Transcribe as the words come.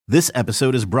This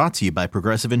episode is brought to you by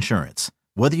Progressive Insurance.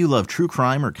 Whether you love true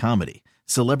crime or comedy,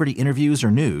 celebrity interviews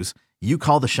or news, you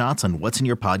call the shots on what's in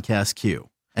your podcast queue.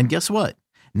 And guess what?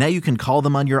 Now you can call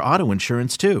them on your auto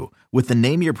insurance too with the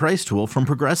Name Your Price tool from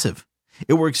Progressive.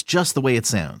 It works just the way it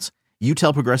sounds. You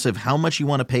tell Progressive how much you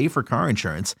want to pay for car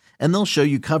insurance, and they'll show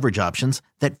you coverage options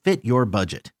that fit your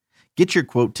budget. Get your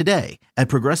quote today at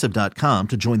Progressive.com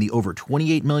to join the over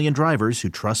 28 million drivers who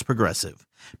trust Progressive.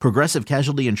 Progressive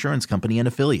Casualty Insurance Company and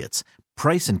Affiliates.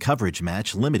 Price and coverage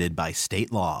match limited by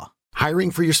state law. Hiring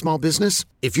for your small business?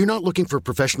 If you're not looking for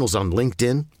professionals on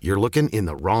LinkedIn, you're looking in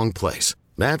the wrong place.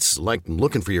 That's like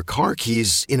looking for your car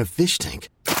keys in a fish tank.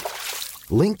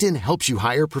 LinkedIn helps you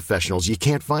hire professionals you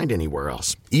can't find anywhere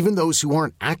else, even those who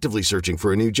aren't actively searching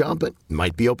for a new job but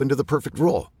might be open to the perfect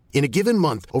role. In a given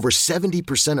month, over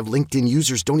 70% of LinkedIn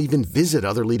users don't even visit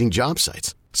other leading job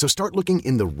sites. So start looking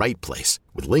in the right place.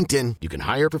 With LinkedIn, you can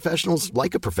hire professionals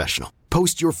like a professional.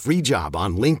 Post your free job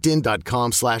on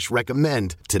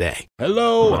linkedin.com/recommend today.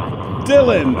 Hello,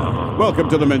 Dylan. Welcome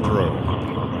to the men's room.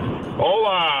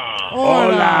 Hola.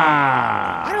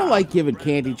 Hola. I don't like giving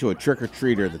candy to a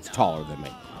trick-or-treater that's taller than me.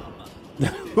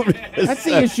 That's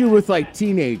the issue with, like,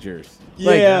 teenagers.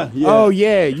 Yeah. Oh,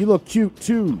 yeah, you look cute,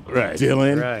 too, Right.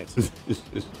 Dylan. Right.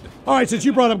 All right, since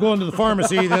you brought up going to the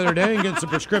pharmacy the other day and getting some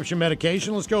prescription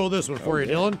medication, let's go with this one for you,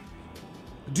 Dylan.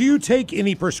 Do you take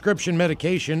any prescription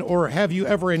medication, or have you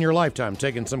ever in your lifetime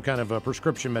taken some kind of a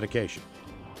prescription medication?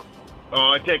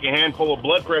 I take a handful of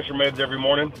blood pressure meds every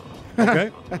morning. Okay.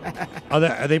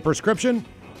 Are they prescription?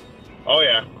 Oh,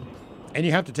 yeah. And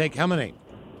you have to take how many?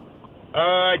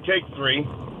 I take 3.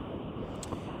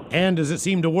 And does it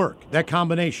seem to work, that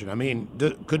combination? I mean,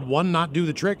 could one not do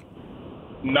the trick?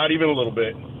 Not even a little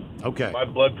bit. Okay. My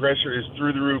blood pressure is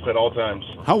through the roof at all times.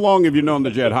 How long have you known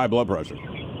that you had high blood pressure?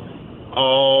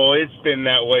 Oh, it's been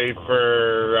that way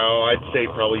for, I'd say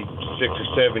probably 6 or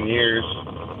 7 years.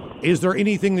 Is there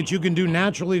anything that you can do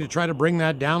naturally to try to bring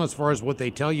that down as far as what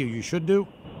they tell you should do?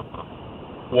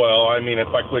 Well, I mean, if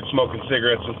I quit smoking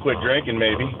cigarettes and quit drinking,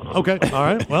 maybe. Okay, all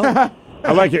right, well.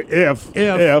 I like it if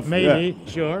maybe,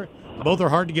 sure. Both are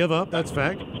hard to give up, that's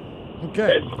fact.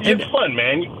 Okay. It's fun,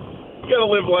 man. You got to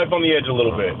live life on the edge a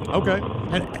little bit. Okay.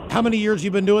 And how many years you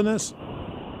been doing this?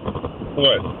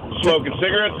 What? Smoking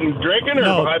cigarettes and drinking, or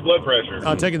No. high blood pressure?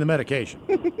 Taking the medication.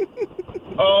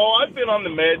 Oh, I've been on the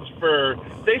meds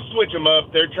they switch them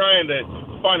up. They're trying to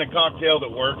find a cocktail that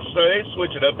works, so they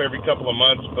switch it up every couple of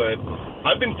months, but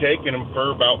I've been taking them for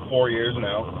about 4 years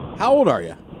now. How old are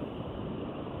you?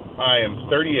 I am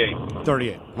 38.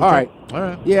 38. All right. All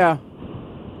right. Yeah.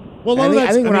 Well,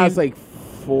 I think when I was like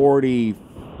 40,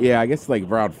 I guess like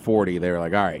around 40, they were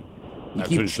like, all right, you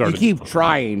keep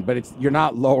trying, but you're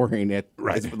not lowering it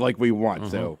like we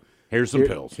want. So here's some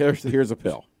pills. Here's a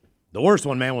pill. The worst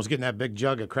one, man, was getting that big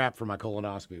jug of crap for my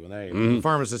colonoscopy. When the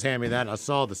pharmacist handed me that, and I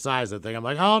saw the size of the thing. I'm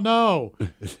like, oh, no,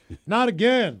 not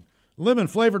again. Lemon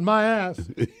flavored my ass.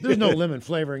 There's no lemon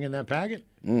flavoring in that packet.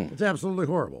 It's absolutely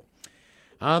horrible.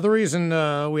 The reason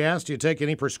we asked you to take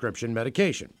any prescription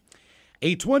medication.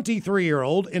 A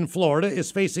 23-year-old in Florida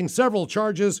is facing several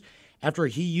charges after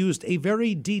he used a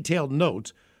very detailed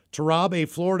note to rob a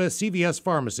Florida CVS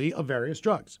pharmacy of various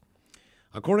drugs.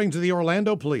 According to the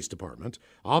Orlando Police Department,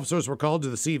 officers were called to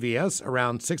the CVS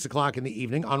around 6 o'clock in the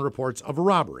evening on reports of a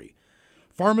robbery.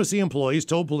 Pharmacy employees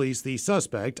told police the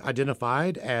suspect,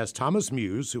 identified as Thomas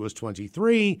Muse, who was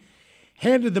 23,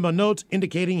 handed them a note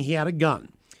indicating he had a gun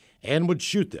and would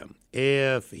shoot them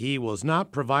if he was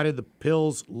not provided the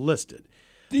pills listed.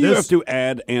 Do you have to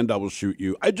add, and I will shoot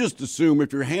you? I just assume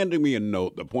if you're handing me a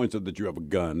note that points out that you have a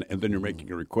gun and then you're making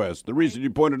a request, the reason you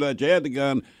pointed out you had the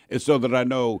gun is so that I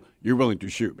know you're willing to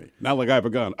shoot me. Not like I have a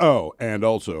gun. Oh, and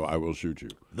also I will shoot you.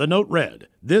 The note read,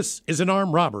 "This is an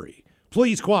armed robbery.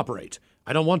 Please cooperate.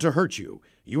 I don't want to hurt you.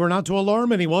 You are not to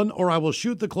alarm anyone or I will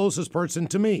shoot the closest person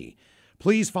to me.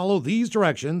 Please follow these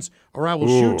directions or I will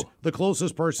shoot the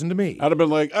closest person to me." I'd have been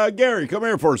like, Gary, come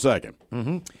here for a second.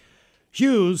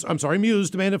 Muse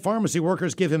demanded pharmacy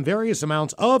workers give him various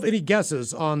amounts of any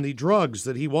guesses on the drugs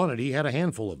that he wanted. He had a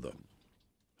handful of them.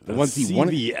 The ones he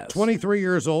wanted. CVS. 23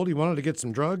 years old, he wanted to get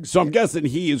some drugs. So I'm guessing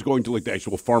he is going to like the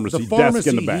actual pharmacy, The pharmacy, desk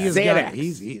in the back. he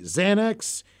has got-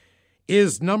 Xanax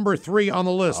is number 3 on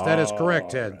the list. That is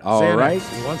correct, Ted. All Xanax. right.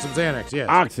 He wants some Xanax, yes.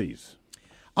 Oxys.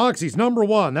 Oxy's number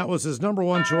 1. That was his number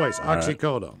 1 choice,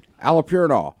 oxycodone.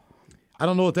 Allopurinol. I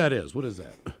don't know what that is. What is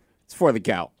that? It's for the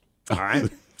gout. All right.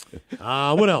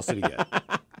 What else did he get?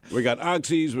 We got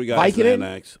Oxys. We got Vicodin?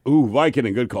 Xanax. Ooh,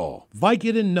 Vicodin. Good call.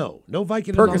 Vicodin, no. No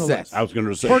Vicodin on the Percocet. list. I was going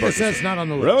to say Percocet's not on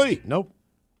the list. Really? Nope.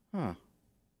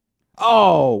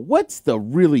 Oh, what's the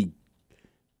really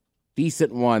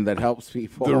decent one that helps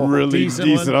people. The really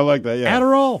decent. I like that, yeah.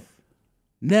 Adderall?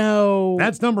 No.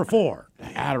 That's number 4.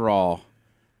 Adderall.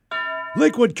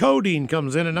 Liquid codeine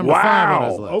comes in at number 5 on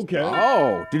his list. Okay.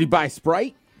 Oh, did he buy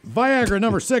Sprite? Viagra,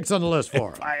 number 6 on the list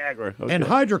for him. Viagra. Okay. And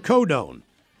hydrocodone.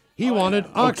 He wanted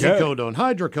oxycodone,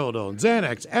 hydrocodone,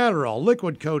 Xanax, Adderall,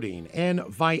 liquid codeine, and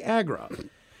Viagra.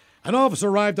 An officer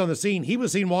arrived on the scene. He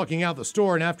was seen walking out the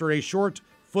store, and after a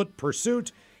short-foot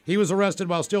pursuit, he was arrested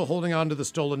while still holding on to the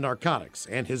stolen narcotics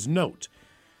and his note.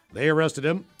 They arrested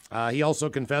him. He also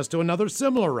confessed to another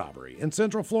similar robbery in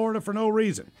Central Florida for no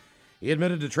reason. He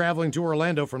admitted to traveling to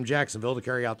Orlando from Jacksonville to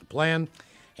carry out the plan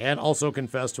and also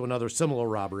confessed to another similar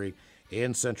robbery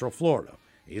in Central Florida.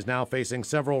 He's now facing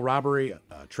several robbery,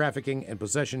 trafficking, and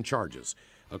possession charges,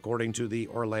 according to the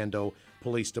Orlando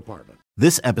Police Department.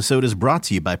 This episode is brought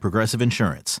to you by Progressive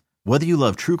Insurance. Whether you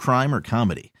love true crime or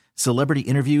comedy, celebrity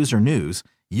interviews or news,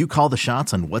 you call the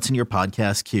shots on what's in your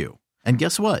podcast queue. And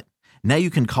guess what? Now you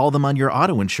can call them on your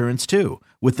auto insurance too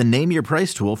with the Name Your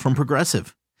Price tool from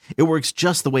Progressive. It works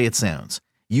just the way it sounds.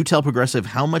 You tell Progressive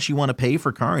how much you want to pay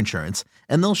for car insurance,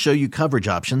 and they'll show you coverage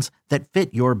options that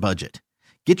fit your budget.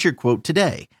 Get your quote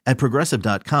today at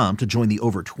Progressive.com to join the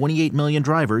over 28 million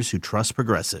drivers who trust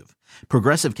Progressive.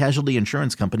 Progressive Casualty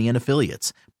Insurance Company and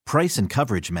Affiliates. Price and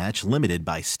coverage match limited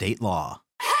by state law.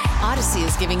 Odyssey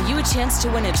is giving you a chance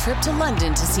to win a trip to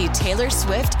London to see Taylor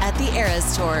Swift at the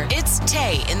Eras Tour. It's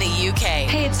Tay in the UK.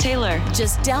 Hey, it's Taylor.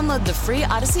 Just download the free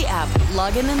Odyssey app,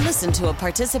 log in and listen to a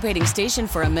participating station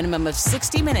for a minimum of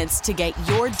 60 minutes to get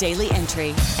your daily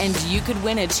entry. And you could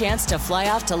win a chance to fly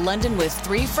off to London with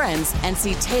 3 friends and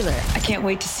see Taylor. I can't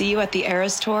wait to see you at the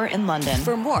Eras Tour in London.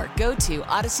 For more, go to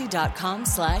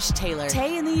odyssey.com/Taylor.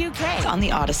 Tay in the UK. It's on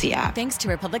the Odyssey app. Thanks to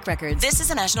Republic Records. This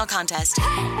is a national contest.